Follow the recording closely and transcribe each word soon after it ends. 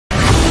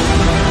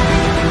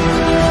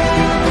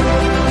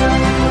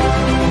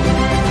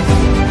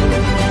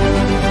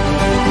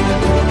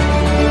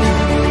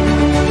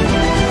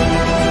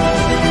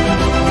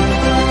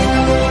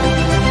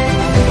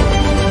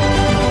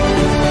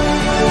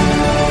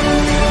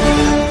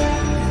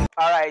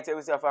Alright, it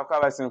was a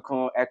Fakwasun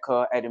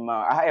Echo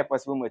Edema. I have a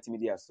possible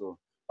multimedia so.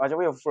 But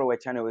we have for a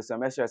channel so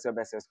make sure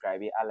you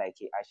subscribe. I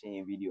like it, I share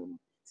your video.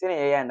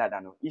 Saying yeah,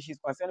 no issues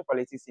concerning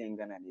politics in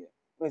Ghana here.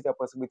 Who is the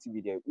possibility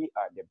video? We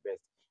are the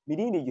best.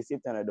 Within the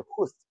Satan, the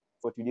host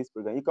for today's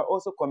program. You can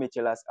also comment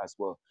tell us as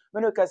well.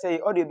 When you can say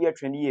audio be a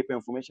trendy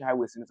information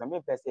highway soon. Some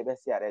men say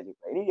best here already.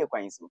 I need a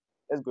coin so.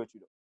 Let's go to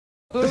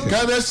the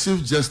Ghana's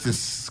Chief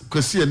Justice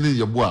Kwesi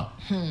Yeboah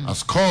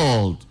has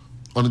called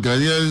on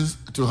Ghanaians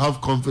to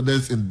have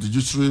confidence in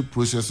judiciary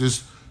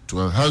processes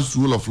to enhance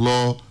rule of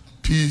law,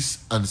 peace,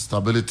 and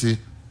stability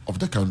of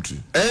the country.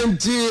 Chief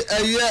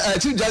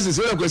Justice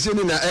Kwesi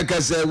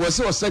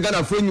was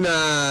Ghana for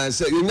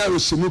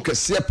Shimu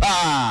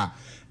Kasiepa.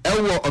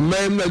 Ewo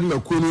omemna dum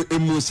akunu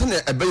emu se na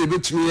ebe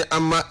betumi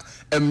ama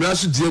emra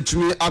so die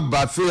tumi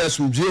aba fe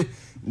asumdie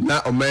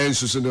na omen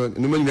so no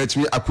no nyina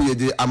tumi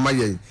akoyede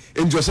amaye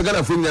enjo se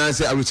Ghana fo nyina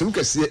se arutum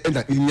kase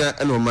na inya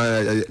na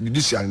oma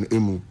judicial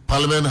emu.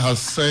 Parliament has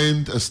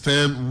sent a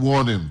stern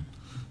warning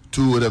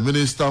to the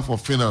Minister for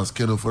Finance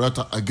Ken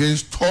Ofori-Atta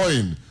against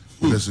toying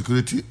with the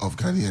security of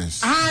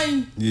Ghanaians.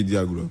 Ai ye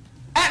diagro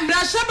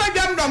emra shaba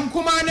dwam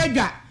kuma na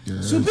dwa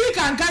Speak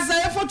and Kasa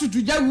effort to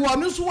Jagu or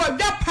no so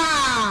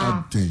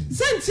pa.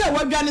 Sense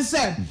what Johnny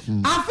said.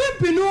 I think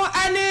Pino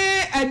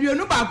and you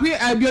know back we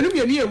are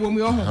near when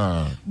we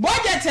are.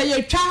 Budget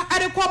a cha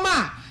at a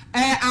comma.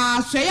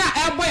 Say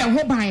a boy and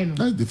hope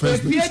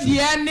defense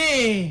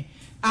DNA.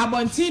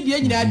 Abonti the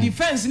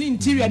defense in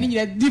interior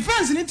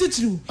defense in it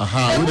true.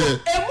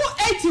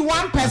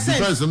 81%.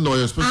 Defense no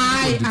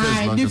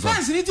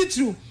defense in it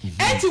true.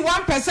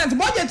 81%.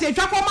 Budget a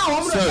cha comma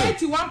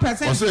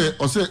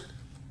 81%. I say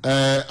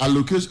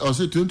allocation or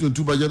say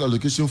 2022 budget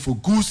allocation for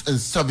goods and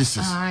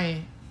services.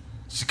 Aye.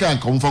 She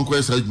can't come from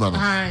Kwesi man.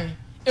 Aye.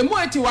 A more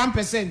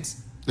 81%.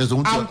 There's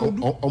only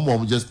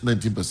just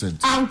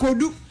 19%. Uncle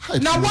do.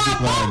 Now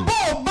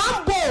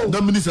bambo.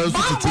 The minister has to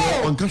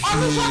on cash.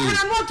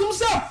 I want to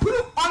say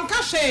on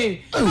cash.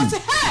 I say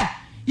hey,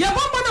 ya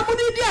bambo na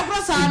money dia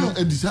brasano.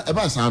 And this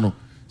ebasano.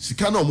 She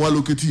cannot more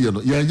allocate here.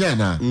 Yeah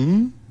na.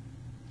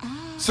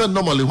 So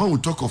normally when we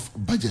talk of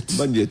budget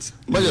na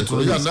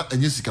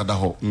enye sika da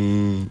ho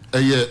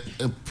a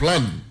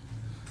plan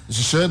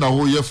she share na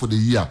whole year for the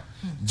year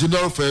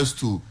January 1st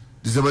to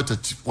December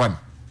 31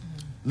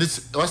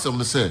 this what's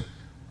am say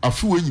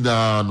afu we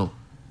nyina no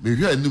me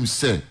hwe anim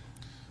say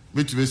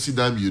metumi si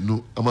da me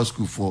nu ama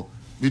school for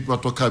metuma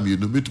to ka me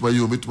nu metuma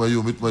yo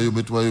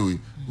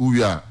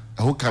uwi a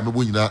ho ka me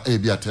bo nyina e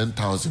bia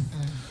 10,000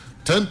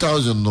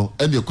 no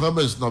and the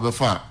comments na be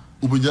fa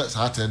ubunya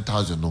sa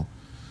 10,000 no.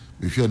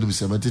 If you are the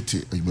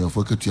cemetery, you may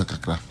forget to your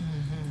kakra.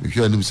 If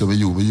you are the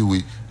cemetery,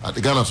 you at the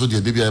Ghana so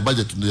the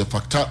budget to the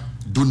factor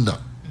dunda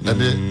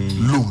and then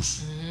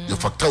loans. The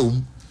factor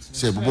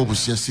say Bobo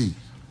see.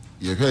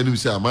 You heard him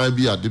say, I might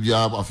be at the Bia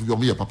of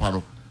your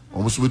papa.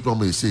 Almost with one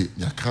may say,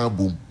 you can't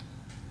boom.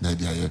 And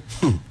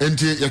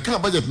you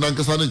can't budget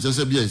Nankasan and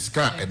just be a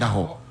scar at the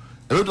home.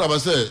 Every time I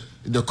say,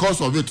 in the course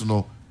of it, to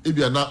know, if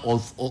you are not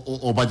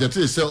or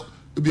budgetary sell,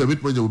 it be a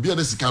bit when you will be a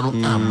scano.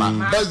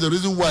 That's the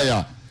reason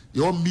why.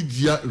 Your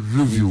media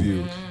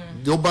review.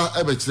 Your ba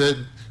said,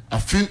 I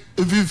feel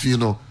you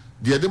know,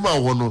 the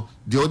Adema one,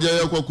 the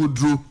other could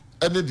drew,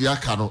 and the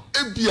Akano,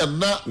 and be a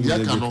na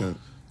the Akano.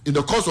 In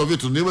the course of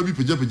it, to never be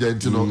Pija,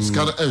 you know,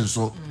 scanner and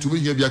so to be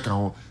here,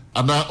 Biacano,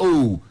 and now,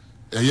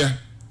 yeah,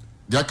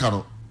 the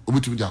Akano, over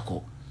to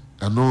Biaco.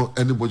 And no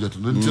any budget.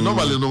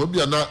 Normally, no, be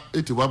a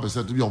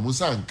 81% to be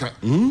almost anchor.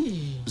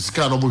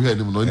 Scan over here,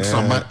 no, in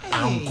some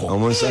uncle.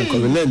 Almost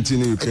 81 to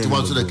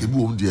the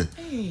Kibu, dear.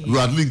 You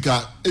are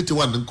linka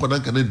 81 and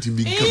Kodanka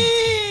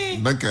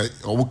Nanka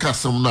or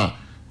Casam na,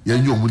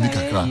 Yan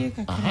Munika.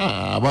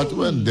 Aha, about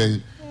when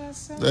they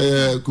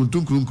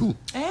Kuntunkunku.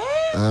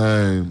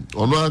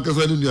 Or no, because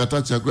I didn't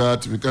attach a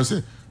grad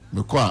because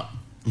Mekwa,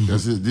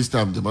 this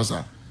time the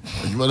massa.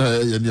 You might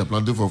have any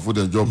planting for food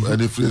and job,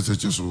 any free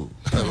such as so.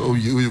 Oh,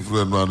 you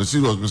friend, man,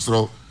 serious,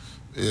 Mr.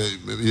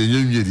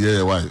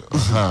 Why?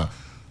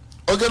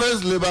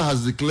 Organized labor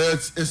has declared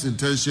its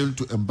intention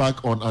to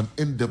embark on an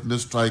indefinite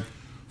strike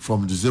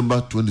from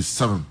December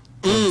 27,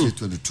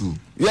 2022.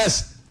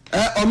 Yes.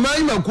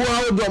 Omai makuwa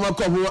how do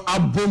amakobo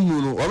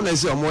abomu no. Wamna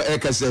say omo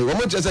ekase.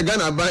 Omo chese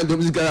Ghana ban do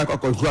music aka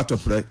contract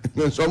pre.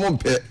 So omo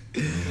pe.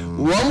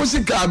 Wo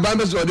music ban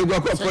be so de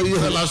gwa kwa yi.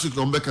 Last week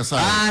ombe kasa.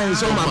 Ah,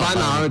 so ma ba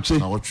na otwe.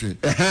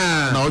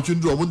 Na otwe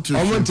ndu omo ntwe.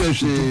 Omo ntwe.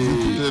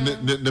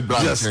 Ne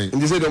brand. Yes. And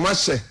they say the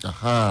match.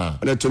 Aha.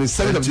 On the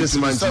 27th of this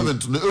month.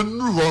 27th no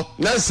enru ho.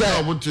 Na say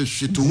omo ntwe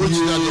to which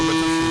na do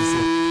better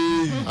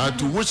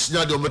to which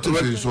na do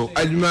better so.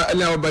 Aduma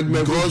na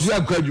obaduma because you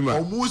akwaduma.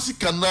 Omo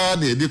sika na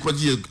na de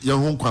kwaji ye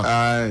ho kwa.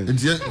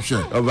 Nti hwe.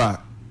 Over.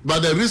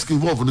 But the risk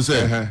involved no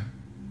say.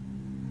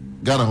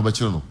 Ghana ho be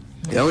kire no.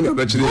 Ya won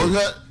be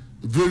kire.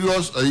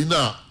 Various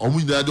ina omo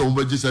nyina de omo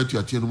be gisa tu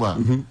atie no ma.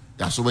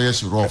 Ya so be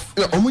yes rough.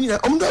 Omo nyina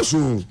omo da so.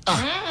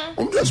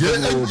 Omo da so.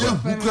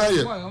 Who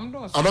cry?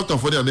 I don't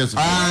for the answer.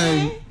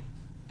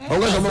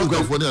 Onga someone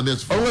go for the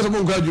next. Onga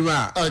someone go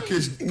juma.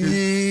 Case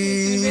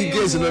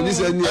no this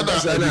and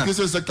the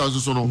case sector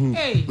so no. We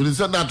dey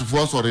send that to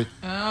for sorry.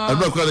 I'm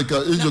not quite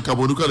injo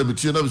kabonu ka me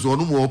tie na so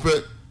no mo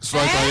ope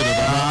strike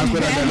aye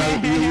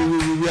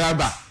we are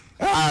back.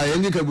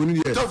 Any kabunu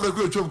here. Don't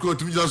forget to go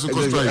to just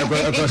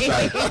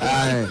strike.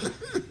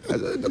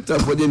 Doctor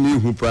for the new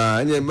hoopa.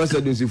 Any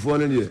ambassador si for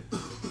no here.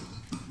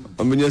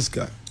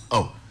 Omenyeska.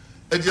 Oh.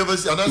 And you ever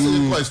see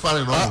another quite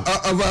sparring on?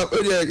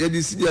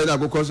 This year, I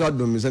go consult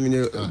them.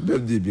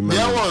 Birthday be my.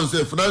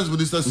 The finance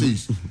minister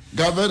says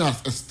government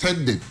has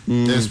extended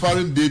the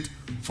expiring date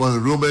for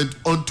enrollment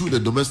onto the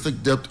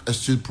domestic debt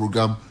exchange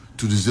program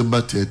to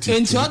December 30.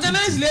 In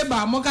organized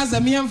labor, Moka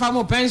Samian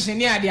Famo pension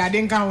near the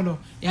Adin Council.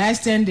 Yeah,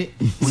 extended.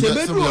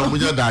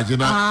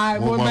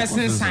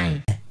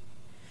 Sign.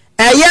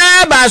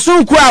 Aya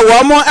basunku a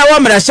womo ewo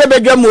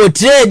mrashebedwa mo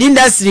trade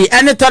industry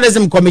and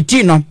tourism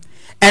committee no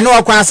eno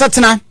akwa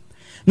asatena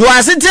no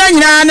asetena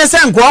nyina ne se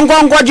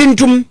nkonkonko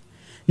dwuntum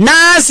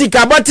na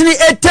sika botini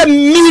 80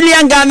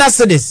 million Ghana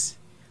cedis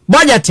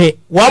budget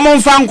womo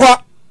mfanko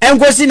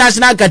enkosi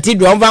national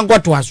cathedral mfanko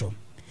to aso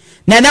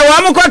na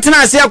womo kotena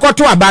ase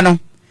akoto aba no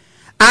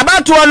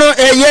abato no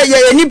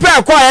nipa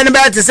akoya ne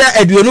be te se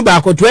aduonu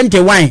ba ko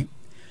 21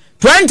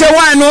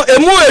 no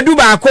emu edu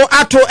ba ko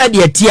ato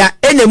ede atia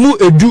enemu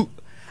edu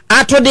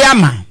ato de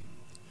ama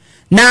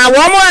na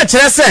womo a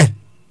kire se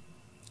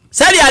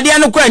sadi ade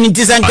no kwa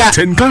nti senka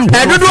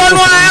edudu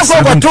no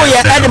akokoto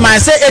ye edman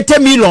se 80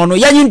 million no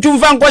yanyi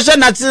mfa nkwohye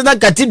na tsena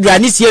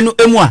cathedral ni sie no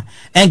emu a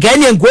enka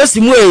ne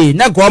nkosi mu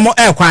na komo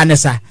ekwa ne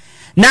sa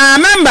na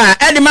member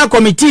edman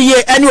committee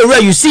ye ene owura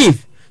Yusuf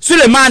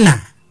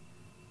Sulemana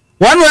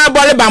wonu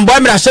abole bambo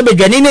mra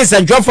shebedwani ni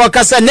senjofo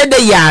kasa ne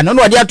de ya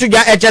no de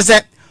atodwa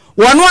echese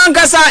wonu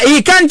ankasa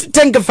he can't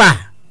think far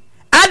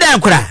adan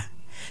kura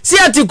si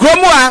ati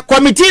kromo a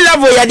committee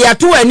level ya de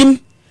ato anim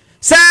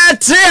sa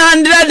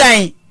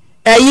 300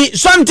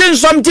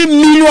 something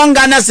million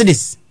Ghana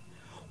cedis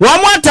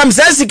one more time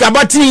say sika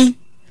botini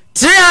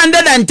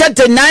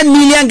 339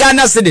 million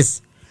Ghana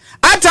cedis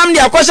atam de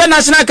akosha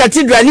national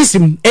cathedral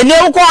nisim ene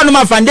uko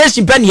onuma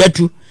foundation pen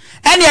yatu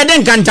ene ye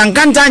den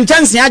kantan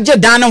chance age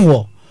dan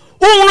ho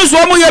ununu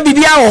so mo ye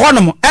bibia ho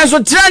honom enso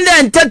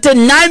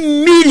 339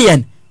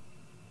 million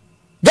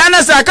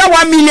Ghana saka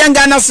 1 million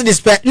Ghana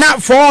cedis per na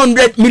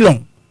 400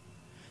 million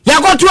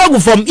ya go to agu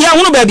from ya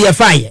hunu ba bia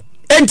faye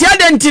enti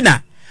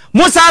adentina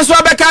musa so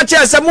abeka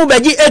che se mu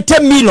bagi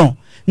 80 million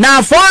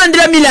na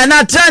 400 million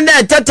na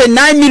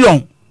 339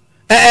 million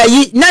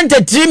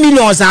 93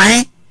 million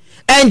sahe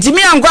enti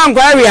mi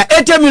ankwa area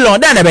 80 million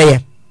da na beye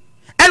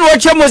en wo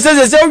che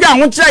Moses se wo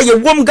ho kira ye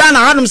wom Ghana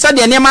hanum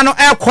sade ne ma no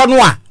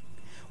ekono a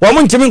wo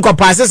mu ntimi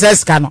nkopase se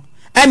ska no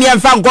en ye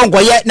mfa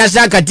nkonko ye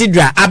national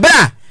cathedral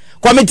abra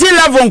committee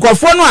level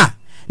nkofo no a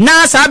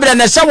na sabra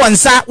na hye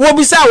wonsa wo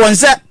bisa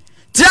wonsa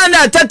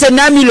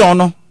 339 million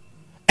no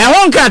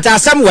ehon nkata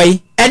asam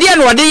wei ede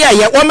no de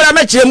ye womra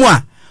ma kire mu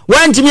a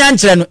wantimi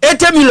ankire no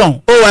 80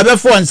 million o wa be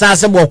fo nsa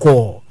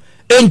aseboko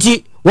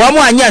enti wo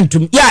mu anya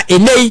ntum ya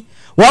enei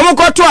wo mu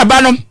koto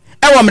aba no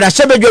e wo mra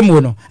hye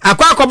bedwam no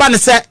akwa ne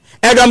se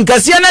edom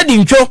kase na di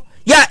ntwo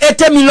ya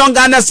 80 million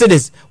Ghana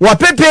cedis wo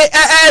pepe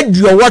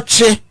aduo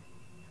woche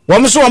wo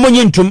mu so wo mu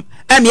nyintum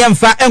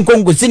emfa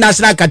enkongusi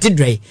national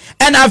cathedral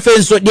en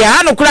afenso de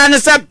ha no kura ne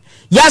se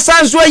ya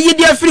sanso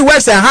yidi free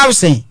western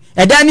housing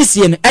edani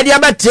sie no ede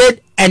aba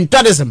trade and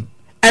tourism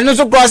and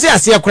so cross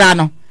ase kura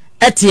no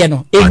etie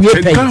no ewie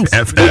pay.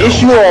 The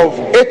issue of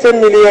 80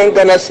 million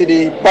Ghana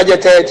cedi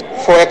budgeted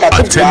for a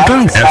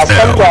cathedral has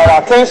come to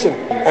our attention,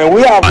 and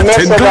we have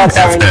met several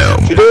times.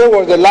 Today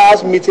was the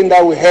last meeting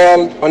that we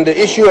held on the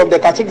issue of the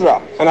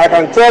cathedral, and I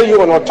can tell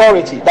you on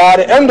authority that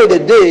at the end of the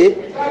day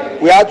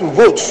we had to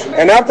vote,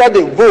 and after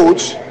the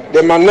vote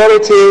the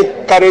minority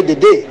carried the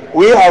day.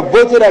 We have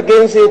voted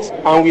against it,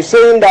 and we're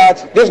saying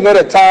that this is not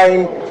a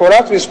time for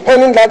us to be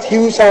spending that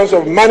huge sums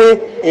of money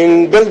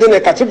in building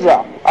a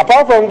cathedral.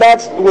 Apart from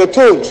that, we were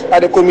told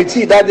at the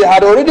committee that they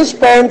had already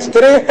spent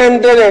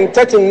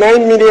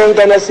 339 million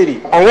Ghana cedi.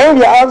 And when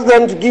we asked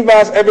them to give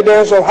us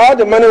evidence of how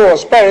the money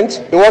was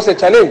spent, it was a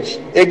challenge.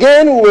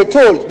 Again, we were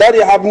told that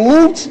they have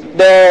moved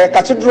the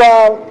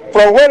cathedral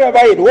from wherever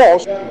it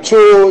was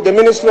to the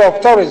Ministry of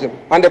Tourism.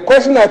 And the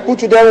question I put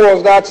to them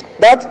was that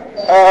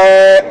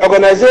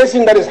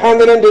organization that is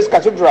handling this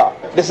cathedral,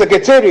 the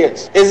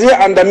Secretariat, is it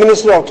under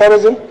Ministry of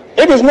Tourism?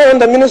 It is not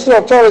under Ministry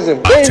of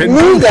Tourism. It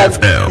means that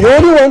you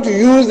only want to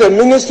use the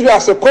ministry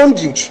as a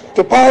conduit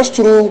to pass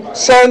through,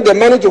 send the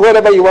money to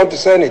wherever you want to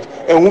send it.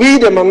 And we,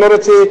 the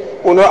minority,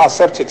 will not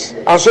accept it.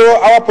 And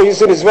so our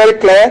position is very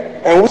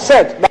clear, and we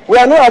said that we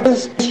are not at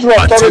this Ministry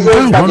of Tourism.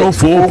 We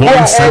go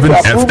ahead to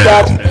approve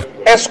that,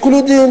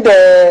 excluding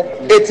the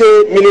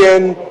 80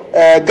 million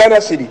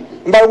Ghana cedi.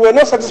 But we are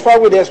not satisfied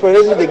with the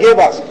explanation they gave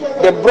us.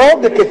 They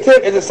brought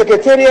the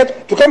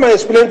Secretariat to come and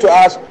explain to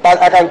us,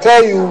 but I can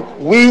tell you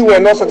we were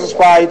not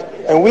satisfied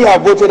and we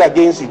have voted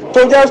against it.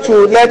 So just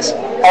to let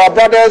our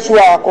brothers who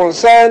are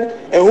concerned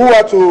and who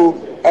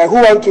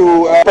want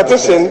to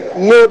petition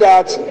know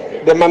that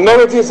the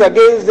minority is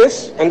against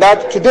this, and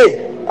that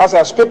today as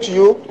I speak to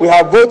you, we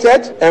have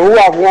voted and we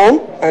have won,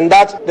 and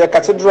that the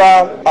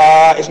cathedral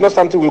is not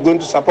something we're going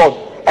to support.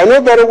 I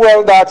know very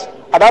well that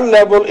at that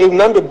level, it will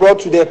not be brought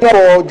to the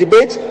for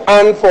debate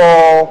and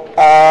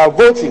for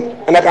voting.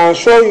 And I can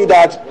assure you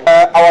that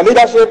our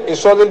leadership is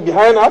solidly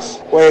behind us.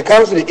 When it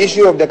comes to the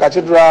issue of the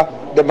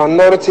cathedral, the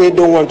minority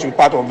don't want to be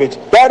part of it.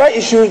 The other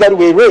issues that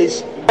we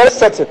raise are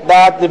certain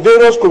that the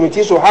various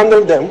committees will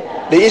handle them.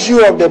 The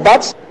issue of the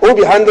BATs will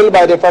be handled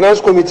by the finance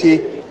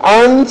committee,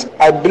 and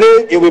I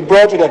believe it will be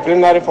brought to the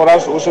plenary for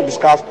us to also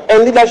discuss,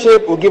 and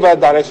leadership will give us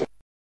direction.